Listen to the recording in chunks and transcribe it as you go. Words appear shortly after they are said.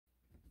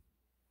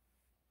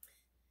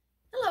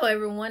Hello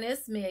everyone,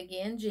 it's me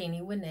again,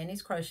 Jeannie with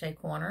Nanny's Crochet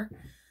Corner.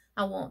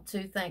 I want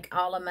to thank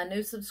all of my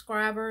new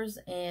subscribers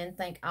and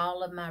thank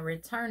all of my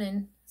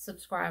returning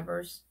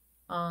subscribers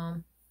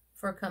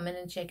for coming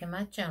and checking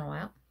my channel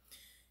out.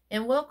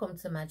 And welcome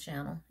to my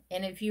channel.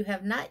 And if you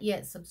have not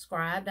yet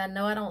subscribed, I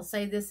know I don't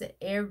say this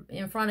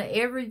in front of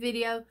every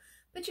video,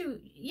 but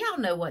y'all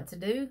know what to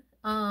do.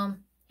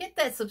 Hit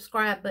that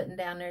subscribe button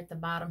down there at the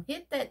bottom.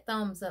 Hit that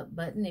thumbs up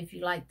button if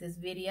you like this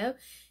video.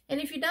 And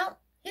if you don't,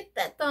 hit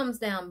that thumbs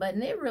down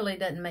button. It really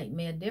doesn't make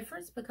me a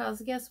difference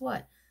because guess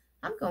what?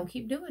 I'm going to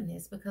keep doing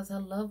this because I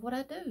love what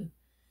I do.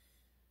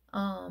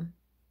 And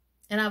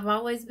I've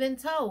always been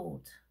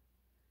told,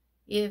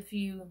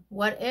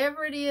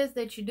 whatever it is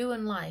that you do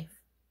in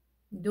life,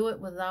 do it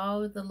with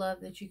all the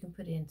love that you can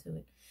put into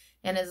it.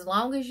 And as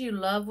long as you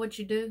love what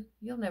you do,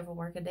 you'll never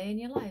work a day in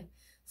your life.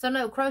 So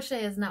no,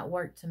 crochet is not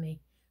work to me.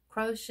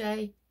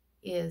 Crochet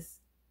is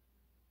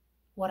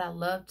what I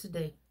love to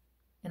do.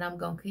 And I'm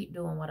going to keep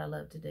doing what I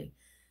love to do.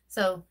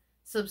 So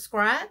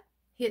subscribe,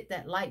 hit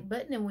that like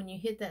button, and when you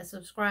hit that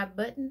subscribe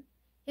button,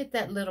 hit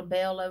that little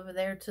bell over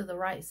there to the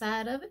right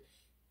side of it.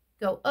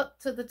 Go up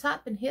to the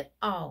top and hit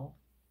all.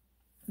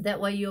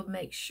 That way you'll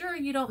make sure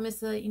you don't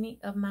miss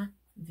any of my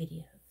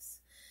videos.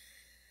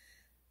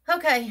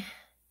 Okay,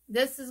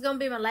 this is going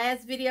to be my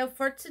last video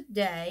for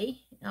today.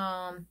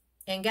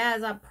 And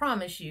guys, I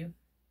promise you,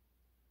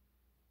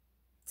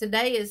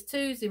 today is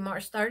Tuesday,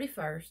 March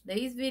 31st.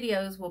 These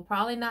videos will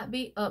probably not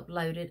be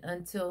uploaded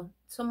until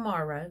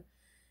tomorrow.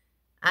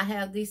 I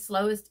have the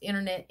slowest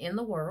internet in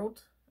the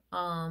world.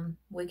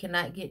 We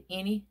cannot get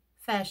any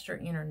faster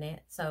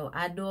internet. So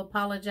I do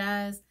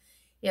apologize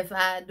if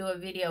I do a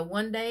video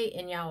one day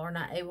and y'all are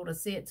not able to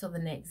see it till the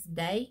next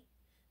day.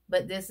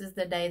 But this is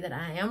the day that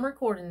I am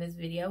recording this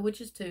video, which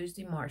is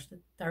Tuesday, March the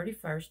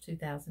 31st,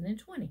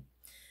 2020.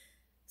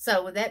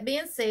 So with that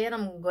being said,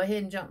 I'm going to go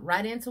ahead and jump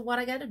right into what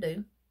I got to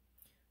do.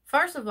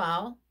 First of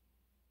all,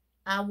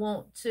 I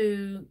want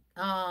to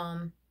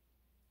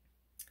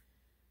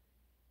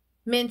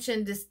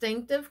mention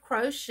Distinctive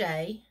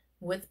Crochet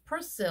with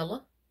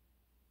Priscilla.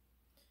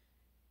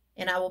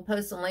 And I will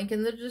post a link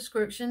in the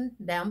description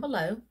down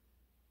below.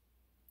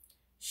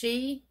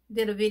 She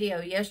did a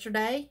video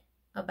yesterday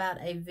about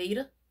a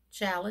VEDA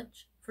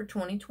challenge for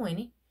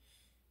 2020.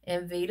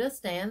 And VEDA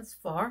stands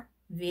for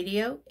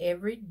Video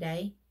Every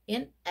Day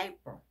in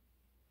April.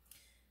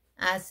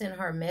 I sent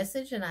her a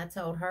message and I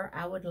told her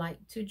I would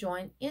like to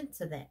join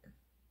into that.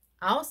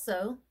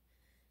 Also,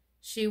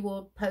 she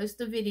will post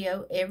a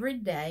video every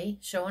day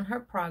showing her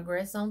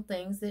progress on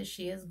things that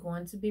she is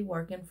going to be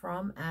working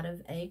from out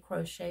of a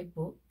crochet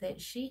book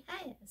that she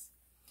has.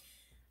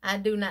 I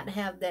do not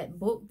have that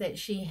book that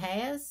she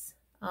has,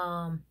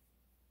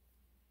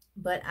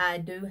 but I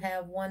do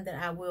have one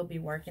that I will be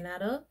working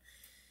out of.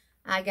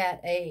 I got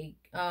a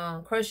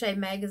crochet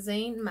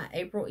magazine, my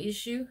April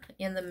issue,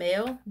 in the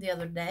mail the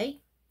other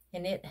day.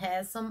 And it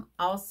has some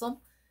awesome,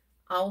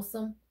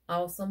 awesome,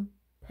 awesome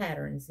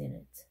patterns in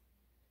it.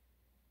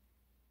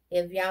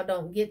 If y'all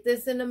don't get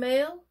this in the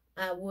mail,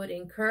 I would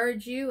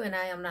encourage you, and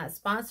I am not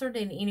sponsored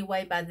in any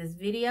way by this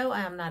video.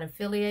 I am not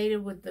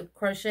affiliated with the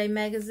crochet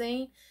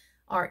magazine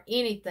or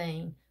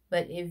anything.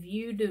 But if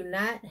you do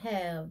not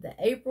have the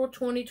April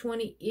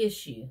 2020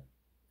 issue,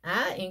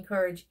 I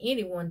encourage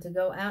anyone to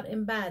go out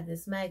and buy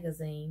this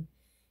magazine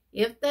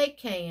if they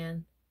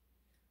can.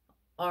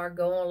 Or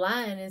go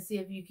online and see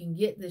if you can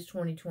get this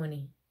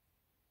 2020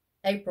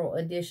 April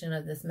edition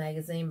of this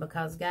magazine.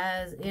 Because,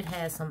 guys, it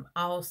has some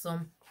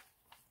awesome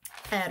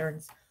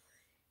patterns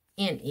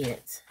in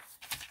it.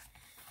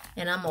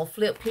 And I'm going to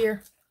flip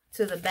here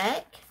to the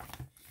back.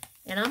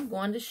 And I'm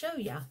going to show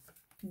y'all.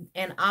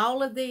 And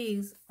all of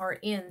these are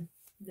in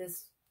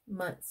this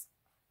month's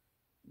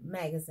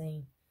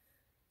magazine.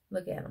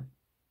 Look at them.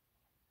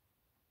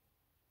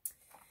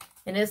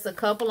 And it's a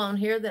couple on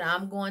here that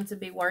I'm going to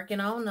be working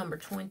on. Number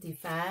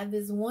 25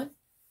 is one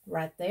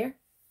right there.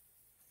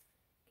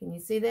 Can you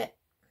see that?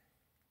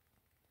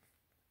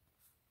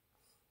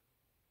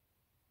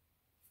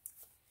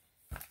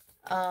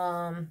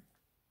 Um,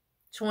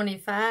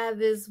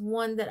 25 is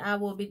one that I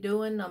will be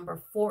doing.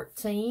 Number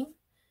 14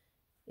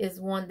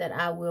 is one that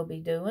I will be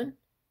doing.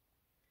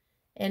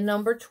 And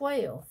number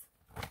 12.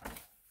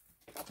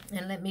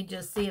 And let me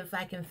just see if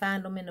I can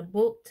find them in the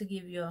book to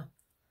give you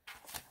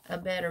a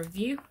better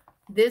view.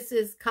 This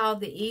is called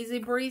the Easy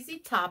Breezy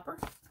Topper.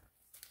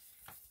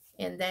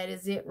 And that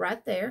is it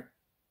right there.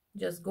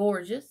 Just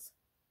gorgeous.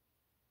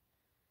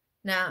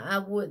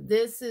 Now,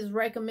 this is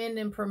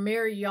recommending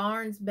Premier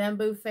Yarns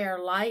Bamboo Fair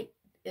Light.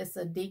 It's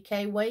a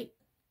DK weight.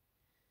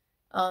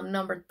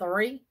 Number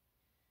 3.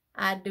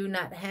 I do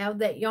not have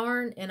that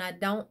yarn, and I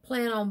don't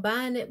plan on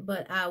buying it,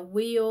 but I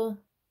will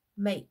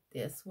make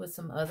this with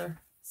some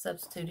other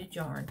substituted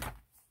yarn.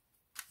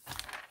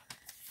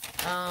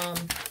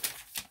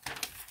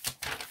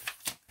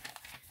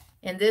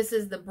 And this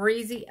is the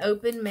Breezy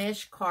Open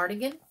Mesh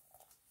Cardigan.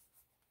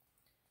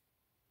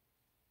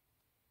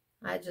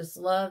 I just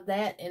love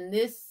that. And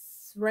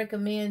this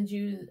recommends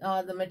you,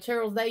 the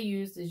materials they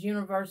use is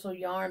Universal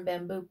Yarn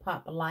Bamboo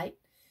Pop Light.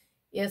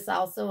 It's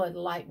also a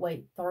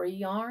lightweight 3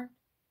 yarn.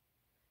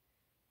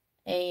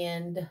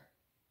 And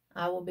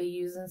I will be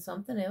using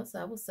something else.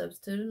 I will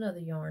substitute another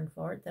yarn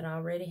for it that I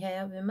already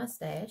have in my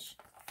stash.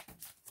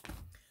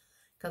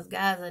 Because,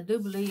 guys, I do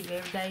believe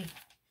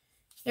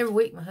every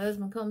week my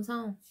husband comes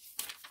home.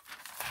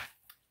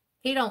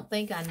 He don't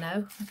think I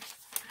know.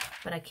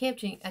 But I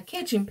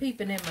catch him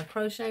peeping in my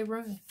crochet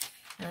room.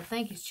 And I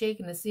think he's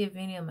checking to see if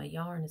any of my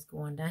yarn is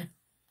going down.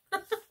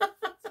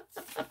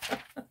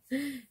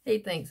 He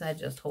thinks I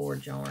just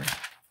hoard yarn.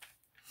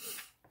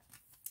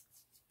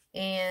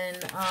 And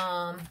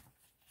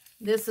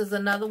this is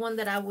another one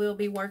that I will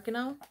be working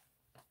on.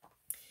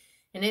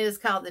 And it is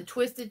called the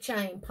Twisted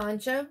Chain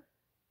Poncho.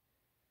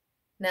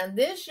 Now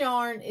this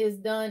yarn is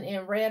done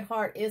in Red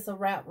Heart It's a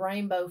Wrap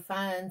Rainbow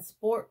Fine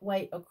Sport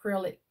Weight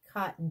Acrylic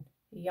Cotton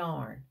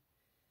yarn.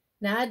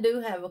 Now I do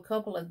have a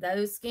couple of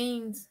those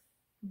skeins,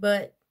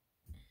 but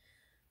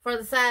for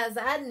the size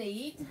I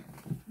need,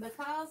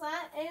 because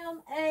I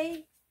am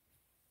a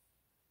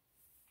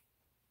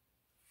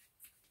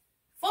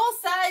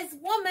full-size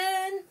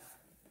woman.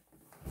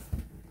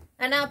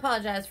 And I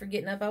apologize for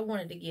getting up. I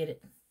wanted to get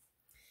it.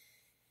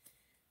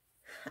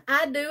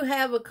 I do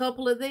have a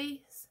couple of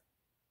these.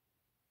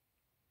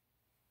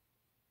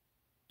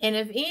 And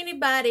if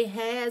anybody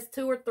has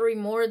 2 or 3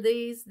 more of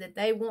these that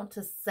they want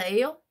to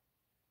sell,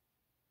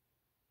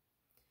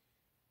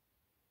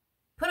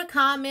 put a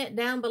comment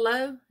down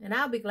below and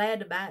I'll be glad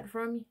to buy it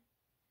from you.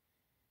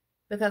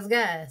 Because,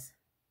 guys,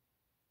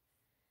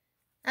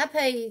 I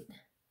paid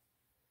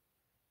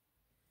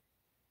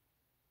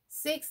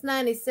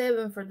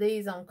 $6.97 for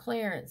these on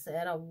clearance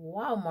at a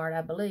Walmart,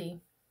 I believe.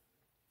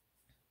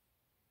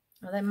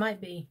 Or that might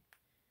be.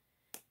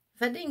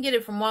 If I didn't get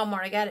it from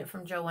Walmart, I got it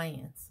from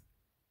Joann's.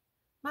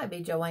 Might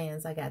be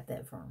Joann's I got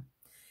that from.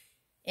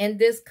 And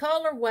this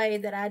colorway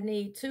that I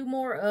need 2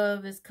 more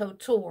of is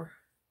Couture.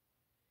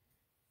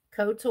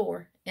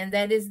 Couture. And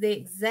that is the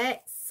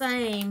exact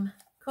same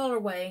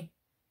colorway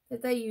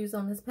that they use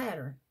on this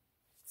pattern.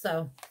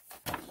 So,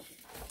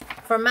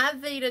 for my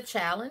VEDA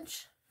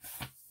challenge,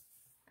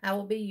 I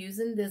will be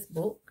using this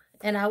book.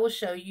 And I will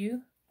show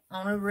you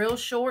on a real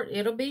short,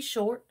 it'll be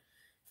short,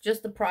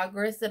 just the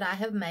progress that I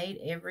have made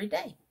every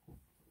day.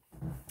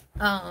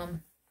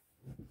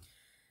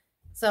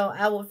 So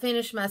I will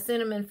finish my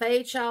cinnamon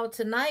fade shawl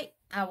tonight.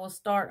 I will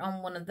start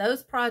on one of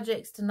those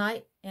projects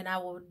tonight, and I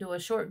will do a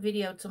short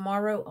video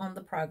tomorrow on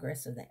the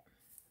progress of that.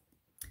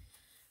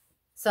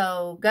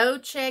 So go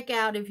check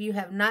out, if you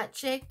have not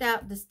checked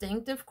out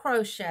Distinctive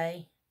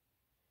Crochet,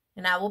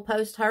 and I will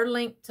post her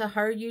link to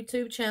her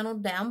YouTube channel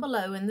down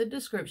below in the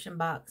description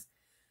box.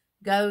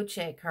 Go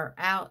check her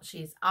out.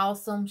 She's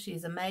awesome.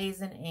 She's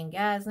amazing. And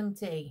guys, let me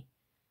tell you,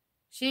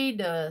 she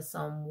does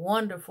some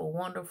wonderful,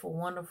 wonderful,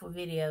 wonderful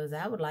videos.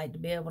 I would like to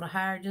be able to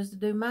hire her just to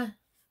do my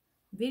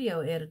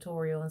video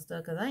editorial and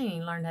stuff, because I ain't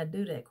even learned how to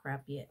do that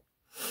crap yet.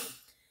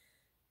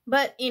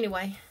 But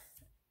anyway,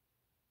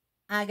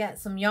 I got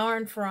some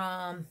yarn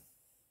from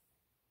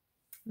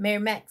Mary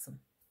Maxim.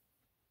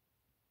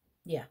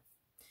 Yeah.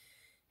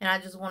 And I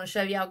just want to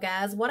show y'all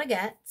guys what I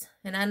got.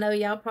 And I know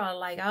y'all probably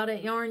like, all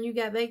that yarn you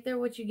got back there,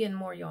 what you getting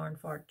more yarn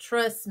for?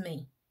 Trust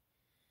me.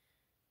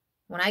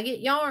 When I get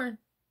yarn,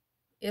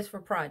 it's for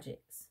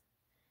projects.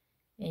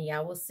 And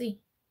y'all will see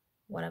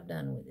what I've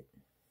done with it.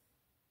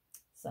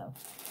 So,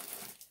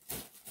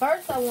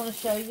 first I want to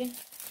show you,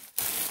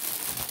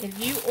 if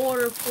you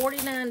order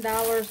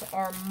 $49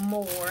 or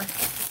more,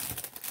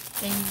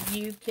 and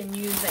you can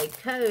use a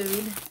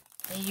code,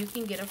 and you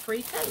can get a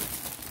free tote.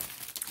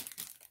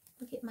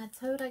 Look at my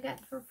tote I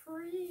got for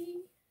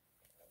free.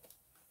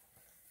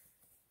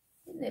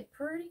 Isn't it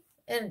pretty?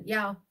 And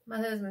y'all, my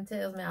husband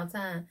tells me all the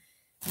time,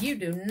 you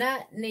do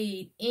not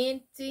need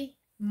any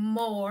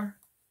more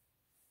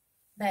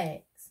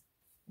bags.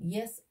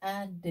 Yes,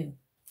 I do.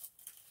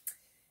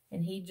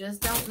 And he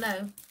just don't know.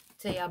 I'll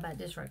tell y'all about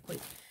this right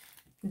quick.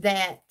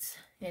 That,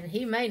 and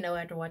he may know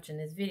after watching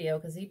this video,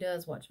 because he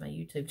does watch my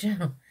YouTube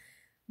channel.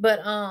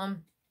 But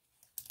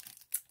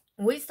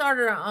we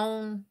started our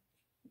own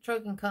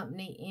trucking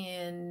company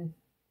in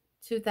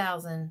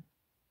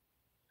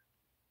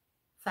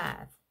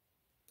 2005.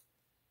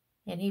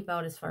 And he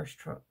bought his first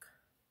truck.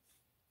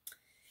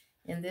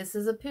 And this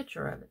is a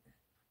picture of it.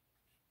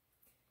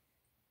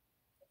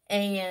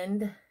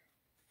 And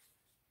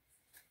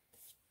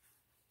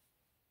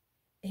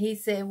he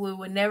said we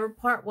would never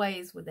part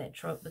ways with that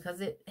truck,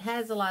 because it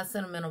has a lot of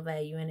sentimental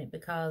value in it,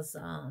 because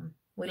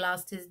we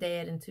lost his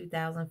dad in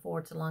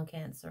 2004 to lung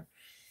cancer.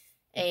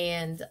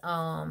 And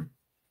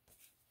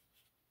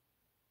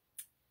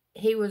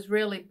he was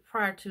really,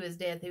 prior to his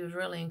death, he was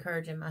really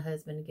encouraging my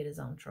husband to get his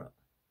own truck.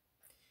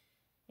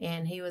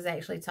 And he was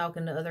actually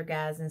talking to other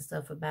guys and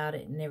stuff about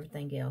it and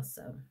everything else.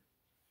 So,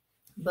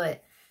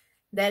 but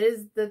that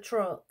is the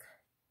truck.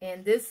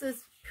 And this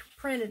is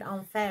printed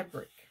on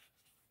fabric.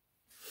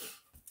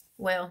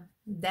 Well,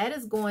 that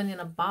is going in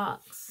a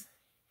box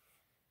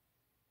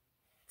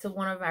to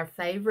one of our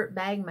favorite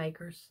bag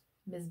makers,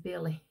 Miss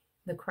Billy,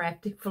 the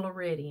Crafty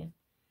Floridian.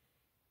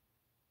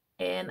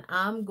 And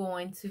I'm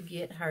going to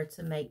get her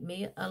to make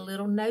me a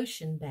little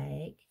notion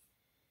bag.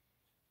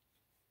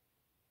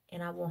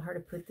 And I want her to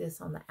put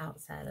this on the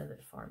outside of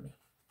it for me.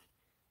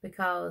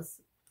 Because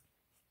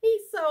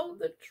he sold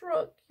the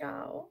truck,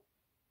 y'all.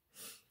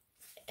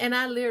 And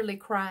I literally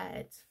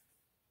cried.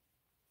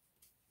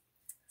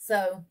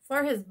 So,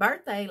 for his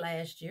birthday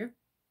last year,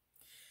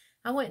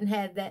 I went and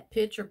had that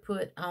picture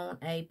put on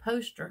a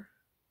poster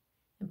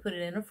and put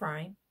it in a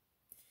frame.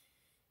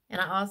 And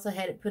I also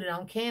had it put it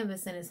on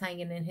canvas, and it's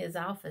hanging in his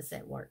office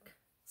at work.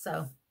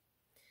 So,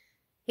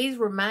 he's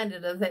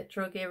reminded of that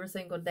truck every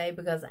single day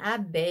because I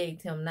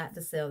begged him not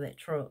to sell that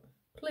truck.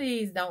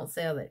 Please don't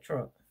sell that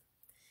truck.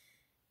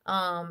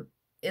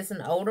 It's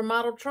an older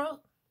model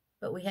truck,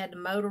 but we had the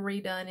motor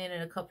redone in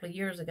it a couple of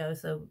years ago.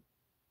 So,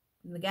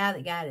 the guy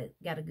that got it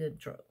got a good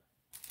truck.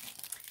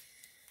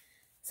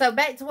 So,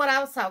 back to what I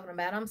was talking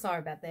about. I'm sorry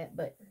about that,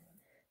 but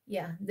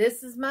yeah,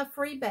 this is my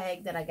free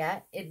bag that I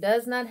got. It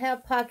does not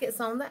have pockets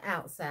on the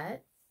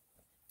outside,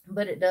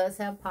 but it does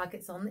have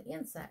pockets on the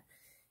inside.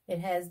 It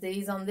has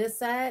these on this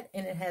side,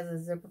 and it has a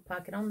zipper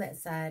pocket on that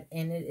side,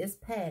 and it is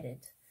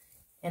padded.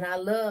 And I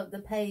love the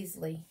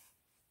paisley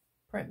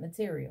print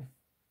material.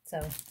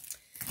 So,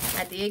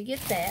 I did get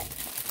that,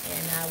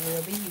 and I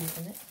will be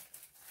using it.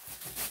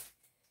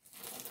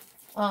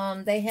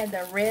 They had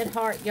the Red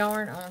Heart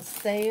yarn on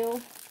sale.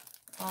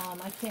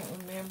 I can't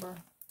remember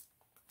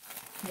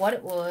what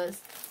it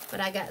was, but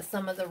I got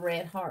some of the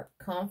Red Heart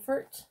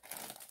Comfort.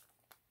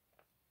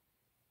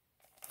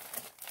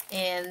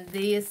 And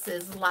this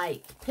is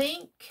light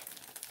pink.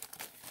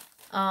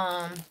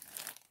 Now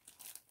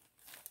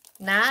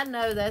I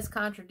know that's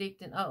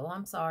contradicting. Oh,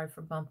 I'm sorry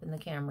for bumping the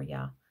camera,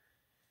 y'all.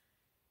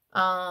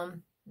 No,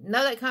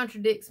 that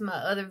contradicts my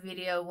other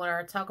video where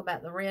I talk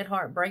about the Red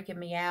Heart breaking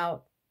me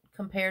out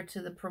compared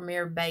to the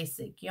Premier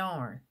Basic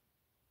yarn.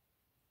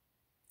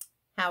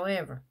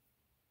 However,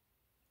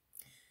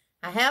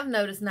 I have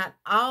noticed not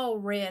all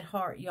Red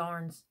Heart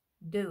yarns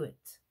do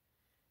it.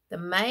 The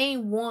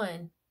main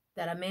one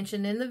that I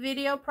mentioned in the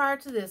video prior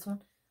to this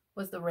one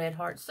was the Red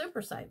Heart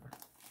Super Saver.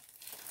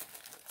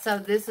 So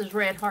this is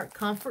Red Heart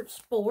Comfort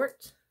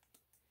Sport,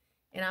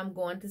 and I'm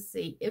going to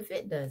see if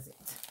it does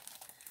it.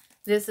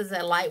 This is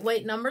a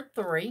lightweight number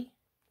 3.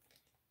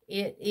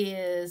 It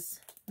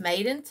is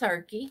made in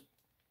Turkey,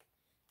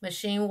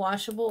 machine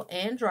washable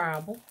and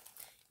dryable.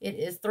 It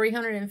is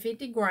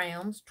 350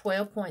 grams,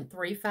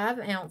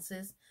 12.35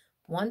 ounces,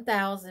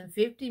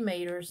 1,050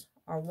 meters,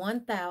 or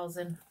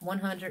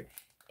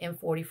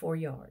 1,144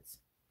 yards.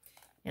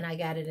 And I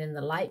got it in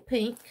the light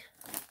pink.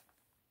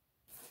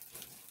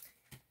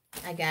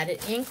 I got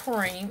it in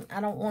cream. I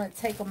don't want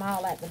to take them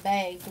all out the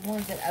bag. The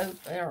ones that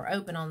are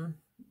open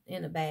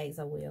in the bags,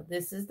 I will.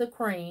 This is the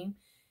cream.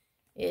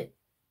 And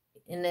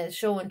it's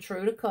showing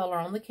true to color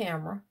on the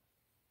camera.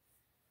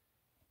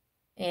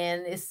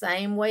 And it's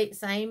same weight,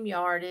 same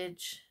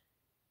yardage,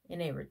 and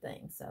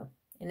everything. So,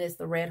 and it's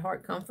the Red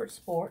Heart Comfort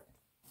Sport.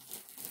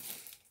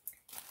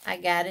 I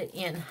got it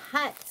in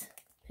hot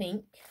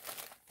pink.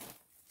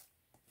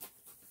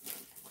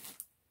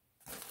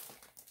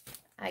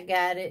 I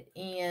got it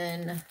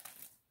in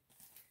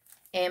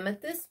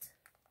amethyst.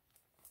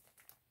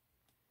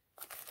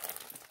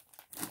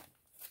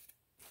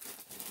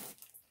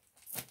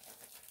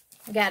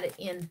 I got it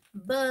in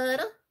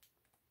butter.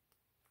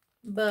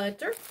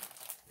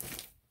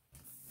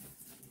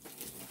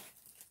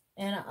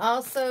 And I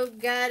also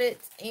got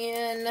it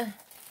in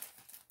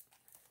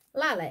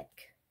lilac.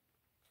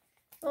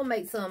 I'll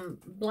make some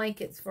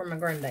blankets for my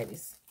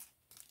grandbabies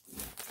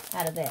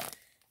out of that.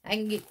 I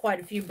can get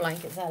quite a few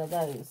blankets out of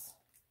those.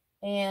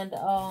 And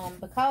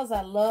because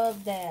I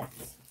love that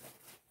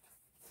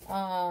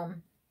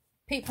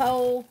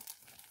peephole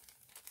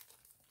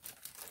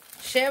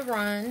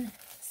chevron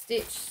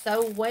stitched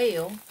so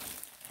well,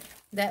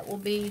 that will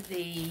be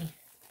the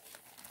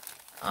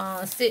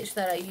stitch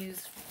that I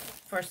use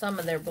for some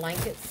of their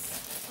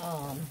blankets.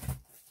 I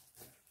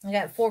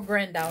got 4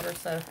 granddaughters,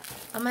 so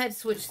I'm going to have to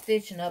switch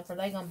stitching up or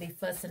they're going to be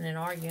fussing and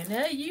arguing.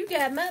 Oh, you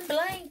got my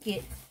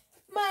blanket.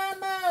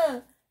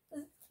 Mama,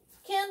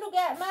 Kendall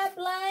got my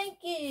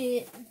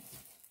blanket.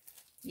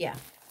 Yeah.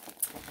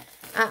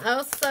 I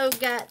also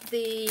got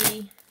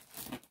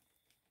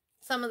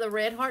some of the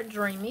Red Heart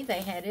Dreamy.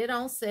 They had it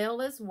on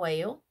sale as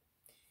well.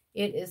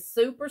 It is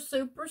super,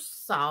 super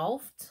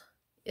soft.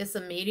 It's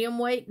a medium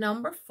weight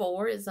number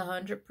 4. It's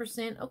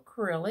 100%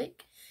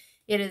 acrylic.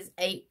 It is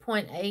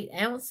 8.8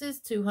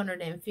 ounces,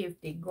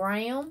 250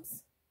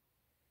 grams.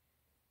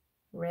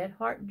 Red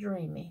Heart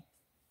Dreamy.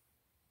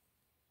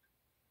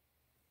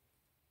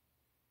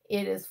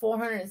 It is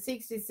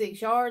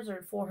 466 yards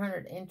or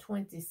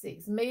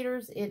 426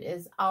 meters. It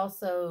is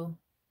also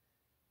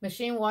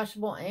machine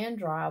washable and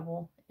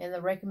dryable. And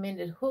the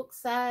recommended hook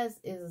size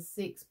is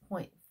a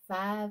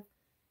 6.5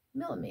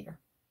 millimeter.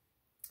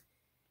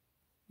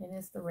 And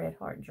it's the Red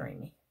Heart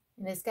Dreamy.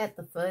 And it's got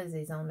the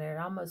fuzzies on there.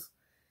 It almost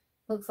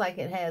looks like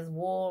it has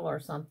wool or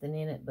something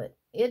in it, but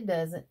it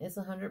doesn't. It's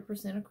 100%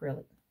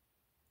 acrylic.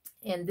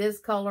 And this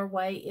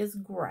colorway is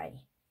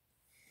gray.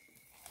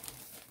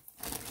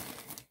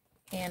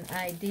 And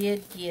I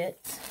did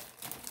get,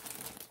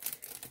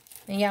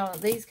 and y'all,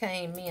 these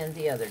came in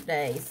the other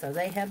day, so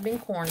they have been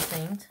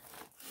quarantined.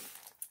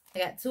 I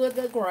got 2 of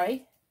the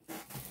gray.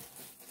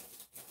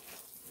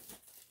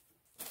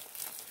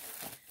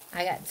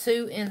 I got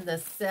 2 in the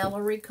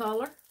celery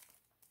color.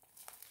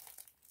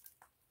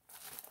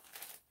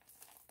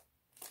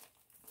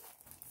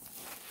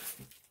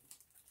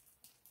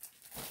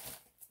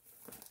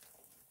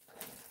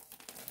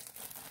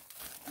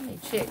 Let me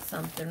check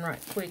something right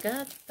quick.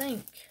 I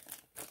think.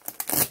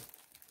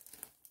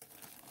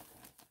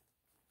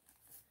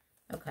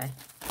 Okay.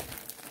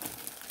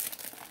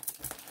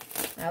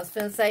 I was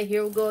going to say,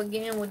 here we go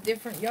again with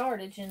different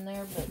yardage in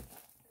there, but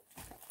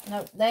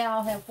no, they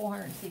all have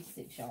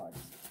 466 yards.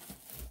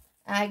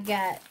 I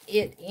got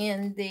it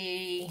in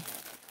the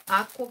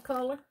aqua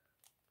color.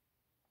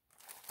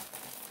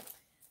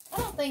 I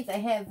don't think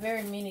they have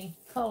very many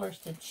colors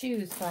to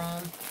choose from.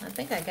 I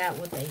think I got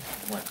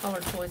what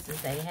color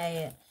choices they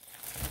had.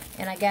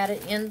 And I got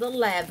it in the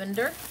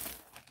lavender.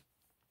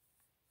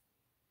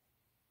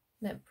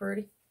 Isn't that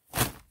pretty?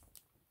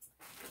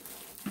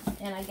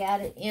 And I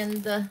got it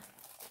in the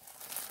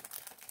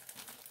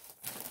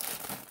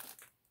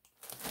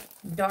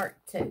dark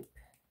taupe.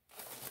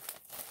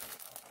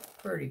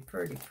 Pretty,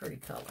 pretty, pretty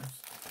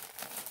colors.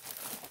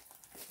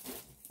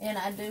 And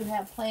I do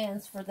have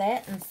plans for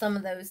that and some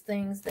of those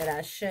things that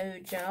I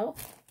showed y'all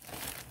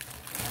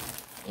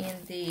in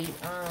the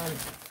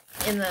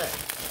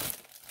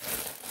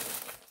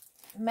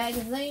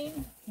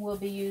magazine will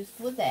be used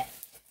with that.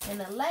 And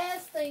the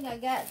last thing I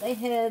got, they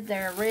had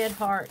their Red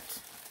Heart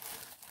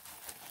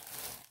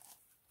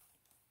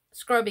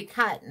Scrubby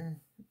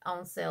Cotton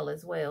on sale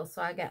as well.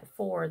 So I got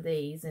 4 of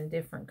these in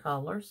different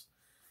colors.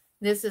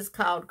 This is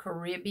called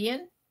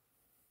Caribbean.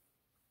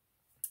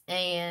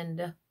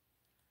 And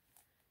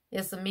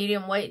it's a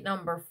medium weight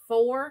number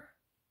 4.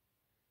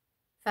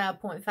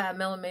 5.5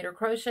 millimeter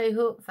crochet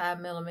hook. 5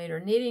 millimeter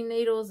knitting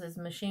needles. Is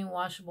machine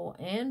washable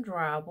and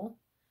dryable.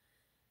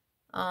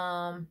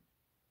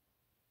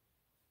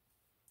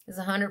 It's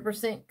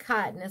 100%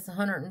 cotton. It's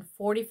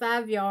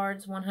 145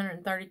 yards,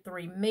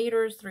 133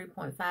 meters,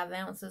 3.5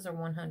 ounces or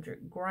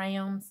 100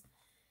 grams.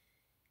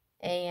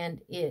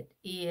 And it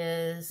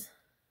is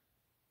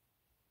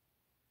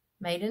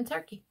made in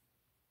Turkey.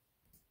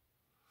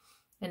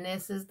 And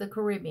this is the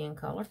Caribbean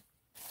color.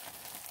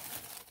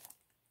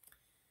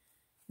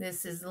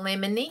 This is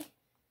lemony.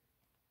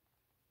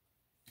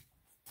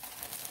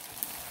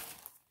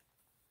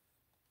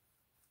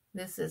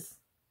 This is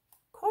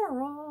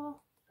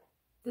coral.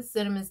 This is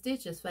Cinnamon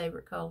Stitch's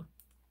favorite color.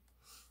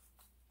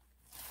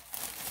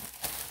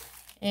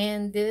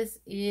 And this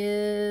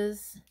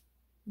is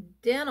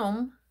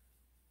denim.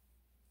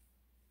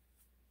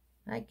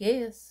 I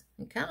guess.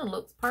 It kind of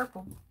looks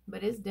purple,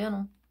 but it's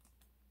denim.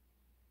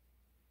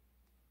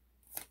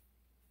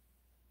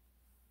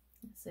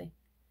 Let's see.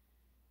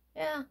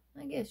 Yeah,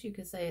 I guess you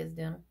could say it's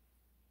denim.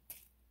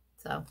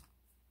 So.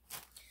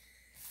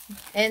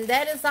 And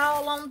that is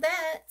all on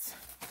that.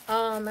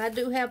 I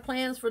do have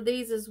plans for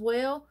these as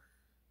well.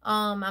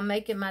 I'm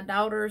making my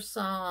daughter's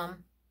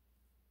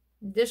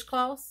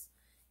dishcloths,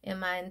 and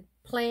my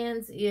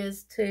plans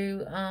is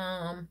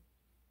to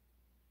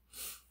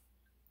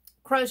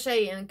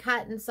crochet in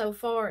cotton so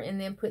far, and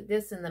then put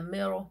this in the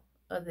middle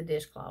of the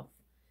dishcloth,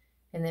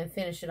 and then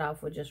finish it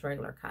off with just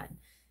regular cotton.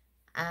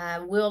 I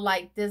will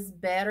like this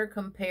better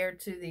compared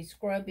to the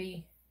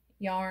scrubby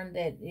yarn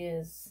that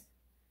is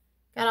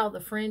got all the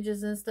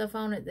fringes and stuff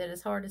on it that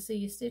is hard to see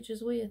your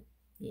stitches with.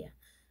 Yeah,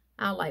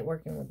 I like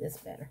working with this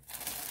better.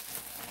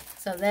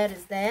 So that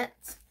is that.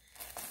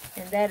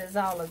 And that is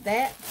all of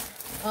that.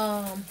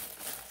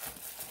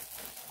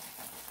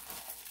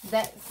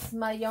 That's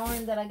my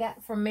yarn that I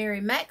got from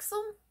Mary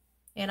Maxim.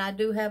 And I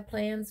do have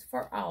plans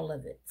for all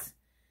of it.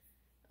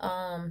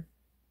 I'm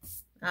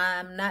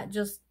not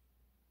just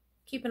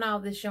keeping all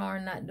this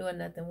yarn, not doing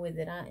nothing with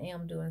it. I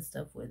am doing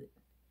stuff with it.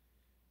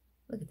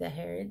 Look at that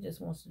hair. It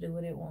just wants to do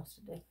what it wants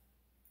to do.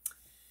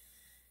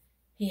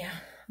 Yeah,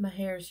 my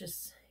hair is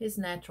just, it's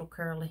natural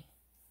curly.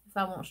 If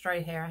I want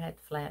straight hair, I have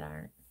to flat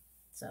iron it.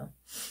 So,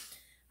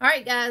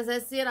 alright guys,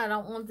 that's it. I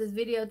don't want this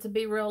video to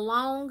be real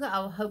long.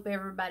 I hope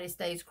everybody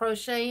stays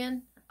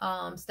crocheting.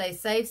 Stay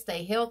safe,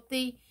 stay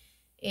healthy.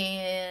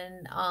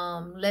 And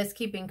let's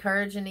keep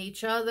encouraging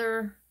each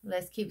other.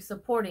 Let's keep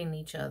supporting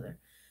each other.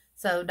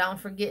 So don't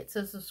forget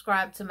to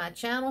subscribe to my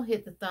channel.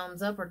 Hit the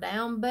thumbs up or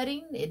down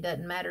button. It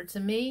doesn't matter to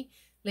me.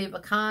 Leave a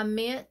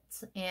comment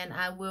and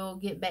I will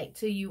get back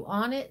to you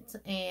on it.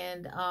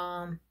 And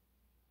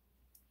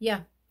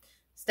yeah,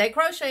 stay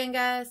crocheting,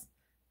 guys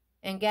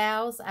and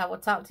gals. I will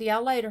talk to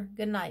y'all later.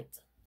 Good night.